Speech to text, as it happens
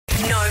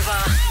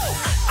Nova.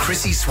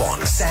 Chrissy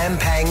Swan, Sam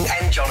Pang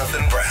and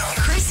Jonathan Brown.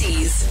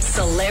 Chrissy's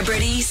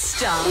Celebrity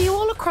Stuff. Are you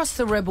all across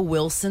the Rebel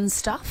Wilson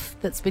stuff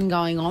that's been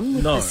going on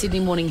with No. the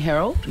Sydney Morning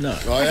Herald? No.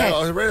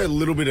 I read a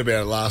little bit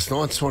about it last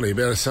night, Swanee,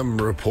 about some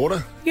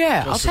reporter.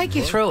 Yeah, I'll take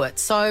you through it.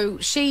 So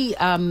she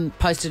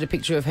posted a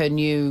picture of her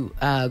new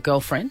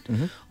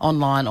girlfriend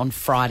online on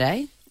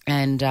Friday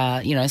and,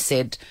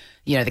 said,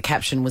 the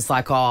caption was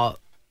like, I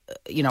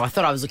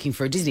thought I was looking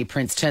for a Disney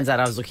prince. Turns out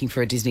I was looking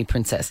for a Disney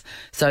princess.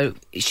 So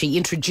she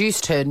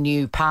introduced her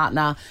new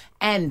partner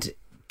and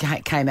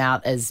came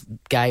out as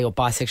gay or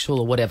bisexual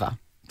or whatever.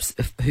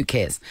 Who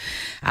cares?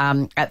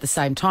 At the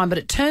same time. But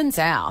it turns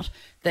out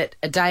that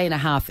a day and a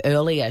half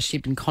earlier,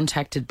 she'd been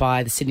contacted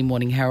by the Sydney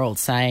Morning Herald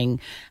saying,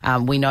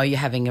 we know you're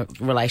having a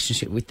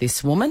relationship with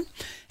this woman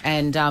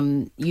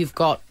and you've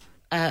got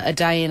a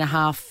day and a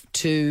half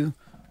to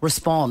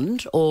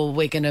respond or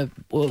we're going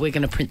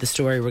to print the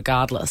story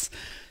regardless.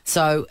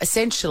 So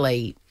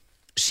essentially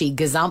she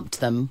gazumped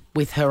them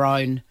with her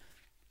own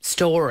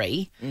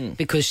story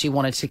because she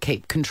wanted to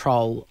keep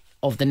control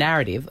of the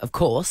narrative, of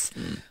course.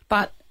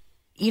 But,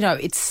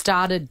 it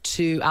started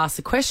to ask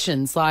the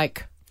questions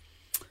like,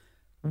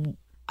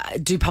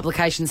 do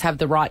publications have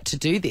the right to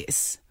do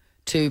this,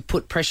 to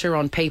put pressure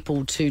on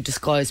people to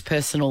disclose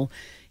personal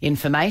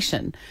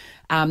information?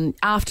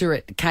 After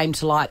it came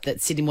to light that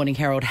Sydney Morning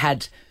Herald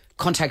had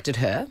contacted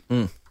her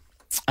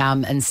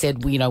and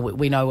said, we know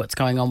what's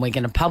going on, we're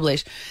going to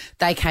publish,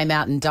 they came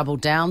out and doubled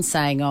down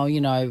saying,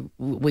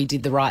 we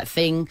did the right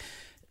thing.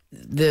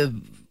 The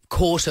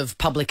court of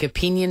public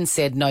opinion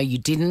said, no, you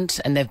didn't,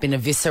 and they've been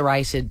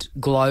eviscerated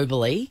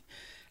globally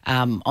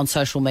on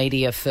social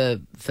media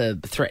for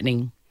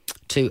threatening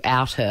to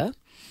out her.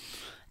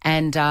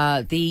 And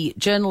the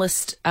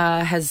journalist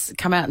has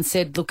come out and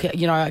said, look,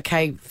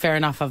 okay, fair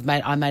enough,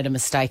 I made a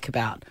mistake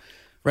about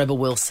Rebel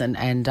Wilson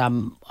and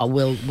I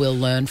will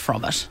learn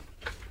from it.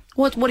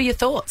 What are your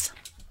thoughts?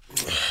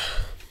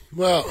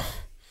 Well,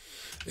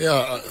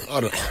 yeah, I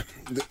don't.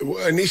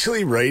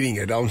 Initially reading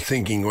it, I'm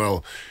thinking,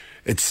 well,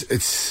 it's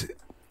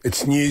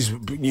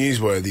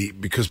newsworthy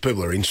because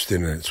people are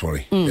interested in it,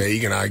 Swanee. Yeah, you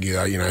can argue,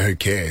 who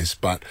cares?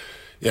 But,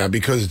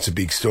 because it's a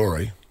big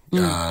story,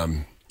 people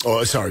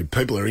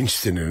are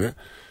interested in it,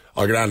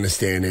 I can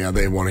understand how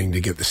they're wanting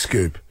to get the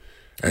scoop.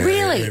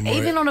 Really?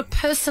 Even on a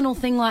personal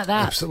thing like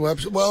that?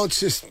 Absolutely. Well, it's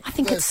just... I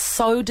think it's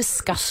so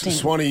disgusting.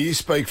 Swanee, you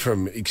speak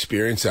from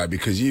experience, though,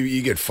 because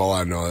you get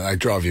followed and they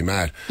drive you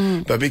mad.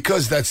 But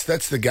because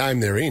that's the game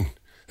they're in.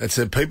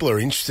 People are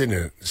interested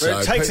in it. So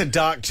it takes a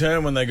dark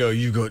turn when they go,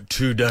 you've got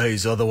 2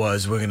 days,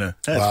 otherwise we're going to...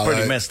 That's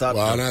pretty messed up.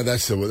 Well, no,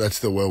 that's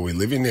the world we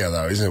live in now,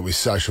 though, isn't it, with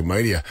social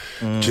media?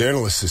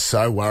 Journalists are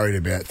so worried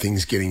about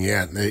things getting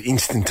out. The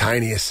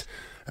instantaneous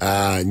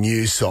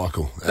news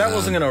cycle. That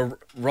wasn't going to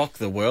rock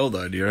the world,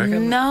 though, do you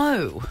reckon?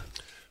 No.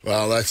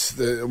 Well, that's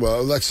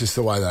just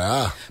the way they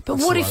are. But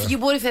what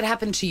if it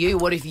happened to you?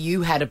 What if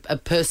you had a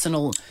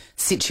personal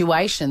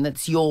situation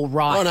that's your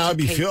right? Oh no, I'd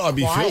be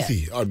quiet?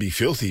 filthy. I'd be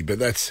filthy. But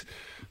that's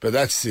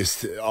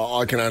just.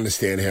 I can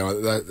understand how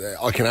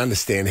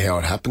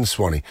it happens,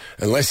 Swanee.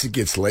 Unless it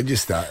gets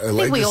legislated. I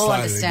think we all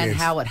understand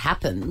how it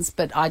happens,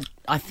 but I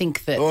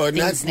think that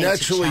things need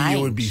naturally to change.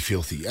 you would be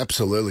filthy.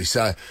 Absolutely.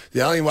 So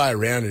the only way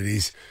around it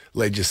is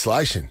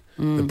legislation.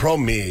 The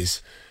problem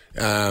is.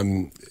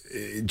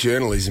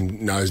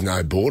 Journalism knows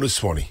no borders,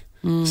 Swanee.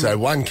 So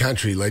one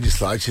country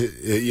legislature,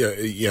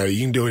 you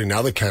can do it in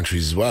other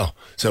countries as well.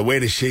 So where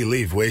does she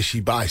live? Where's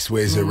she based?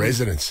 Where's her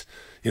residence?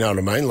 You know what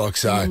I mean?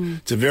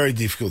 It's a very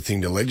difficult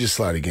thing to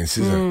legislate against,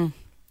 isn't it?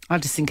 I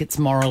just think it's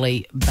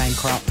morally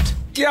bankrupt.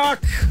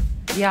 Yuck.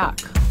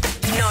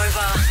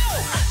 Nova.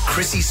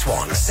 Chrissy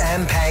Swan,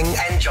 Sam Pang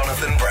and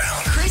Jonathan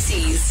Brown.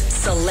 Chrissy's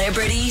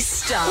Celebrity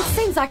Stuff. It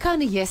seems like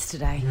only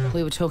yesterday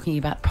we were talking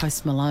about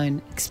Post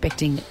Malone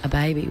expecting a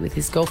baby with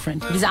his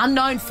girlfriend, his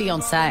unknown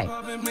fiancée.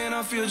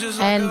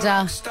 And,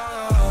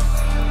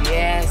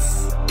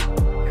 yes,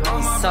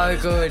 so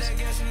good.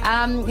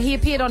 He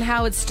appeared on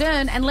Howard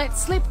Stern and let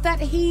slip that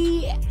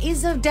he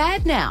is a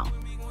dad now.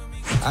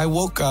 I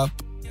woke up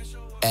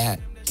at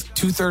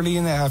 2:30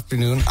 in the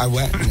afternoon. I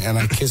went and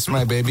I kissed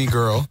my baby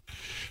girl.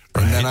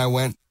 And then I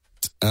went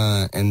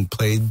and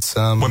played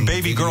some... When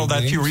baby girl,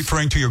 that's you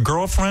referring to your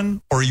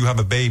girlfriend or you have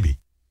a baby?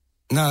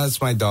 No,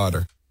 that's my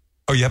daughter.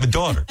 Oh, you have a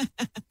daughter?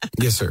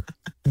 Yes, sir.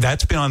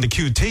 That's been on the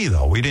QT,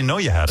 though. We didn't know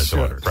you had a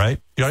daughter,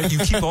 right? You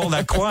keep all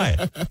that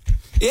quiet.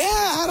 Yeah,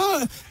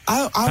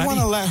 I want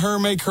to let her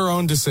make her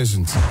own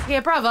decisions.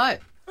 Yeah, bravo.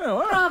 Oh,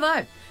 wow.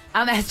 Bravo.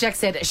 As Jack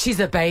said, she's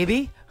a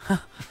baby.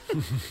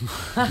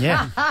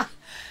 Yeah.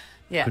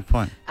 Yeah. Good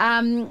point.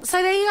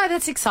 So there you go.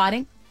 That's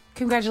exciting.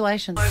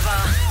 Congratulations.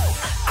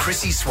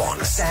 Chrissy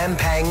Swan, Sam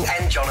Pang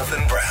and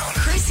Jonathan Brown.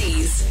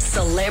 Chrissy's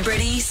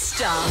Celebrity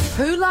Stuff.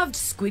 Who loved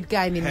Squid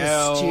Game in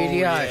the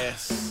studio?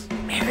 Yes.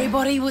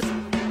 Everybody was...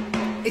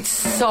 It's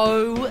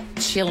so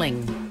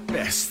chilling.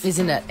 Best.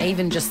 Isn't it?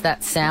 Even just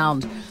that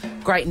sound.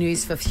 Great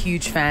news for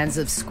huge fans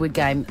of Squid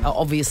Game.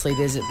 Obviously,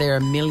 there are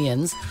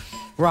millions.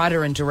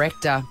 Writer and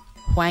director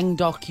Hwang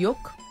Dok-yuk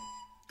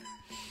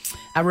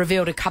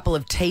revealed a couple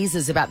of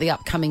teasers about the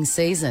upcoming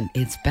season.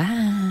 It's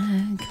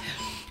back.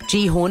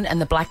 Ji-hoon and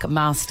the black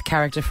masked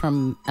character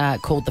from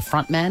called The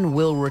Frontman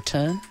will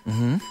return.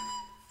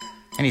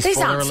 Any These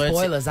spoiler aren't alerts?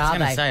 spoilers, I are was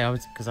gonna they?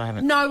 say, because I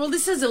haven't. No, well,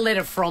 this is a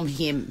letter from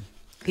him.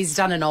 He's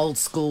done an old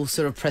school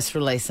sort of press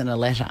release and a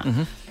letter.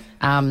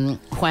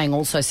 Hwang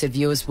also said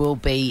viewers will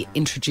be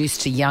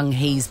introduced to Young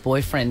Hee's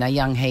boyfriend. Now,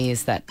 Young Hee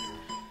is that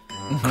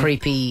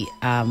creepy,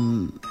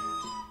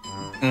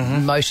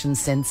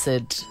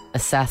 motion-censored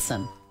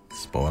assassin.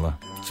 Spoiler.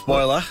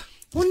 Spoiler.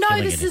 Well, no,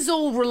 Killing this it. is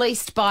all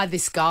released by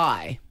this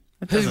guy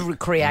who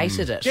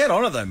created it. Get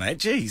on it though, mate.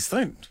 Jeez,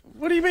 don't.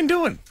 What have you been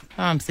doing?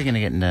 I'm thinking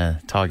of getting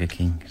Tiger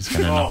King. Just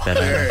going to knock that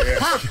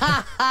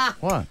out.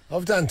 What?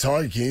 I've done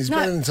Tiger King. It's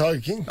better than Tiger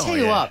King. Tell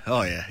you what,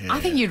 Oh yeah. I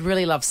think you'd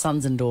really love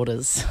Sons and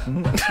Daughters.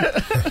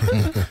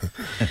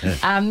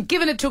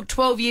 Given it took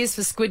 12 years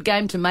for Squid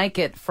Game to make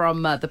it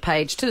from the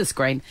page to the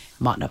screen,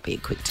 might not be a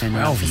quick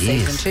turnaround for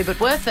season 2, but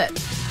worth it.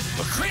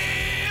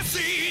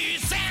 Chrissy,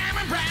 Sam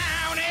and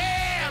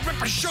Brownie,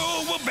 Ripper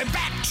Show will be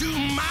back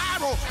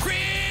tomorrow.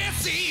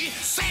 Chrissy,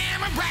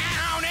 Sam and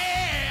Brownie,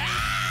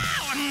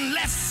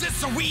 unless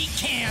it's a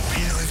weekend.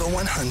 Over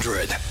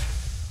 100.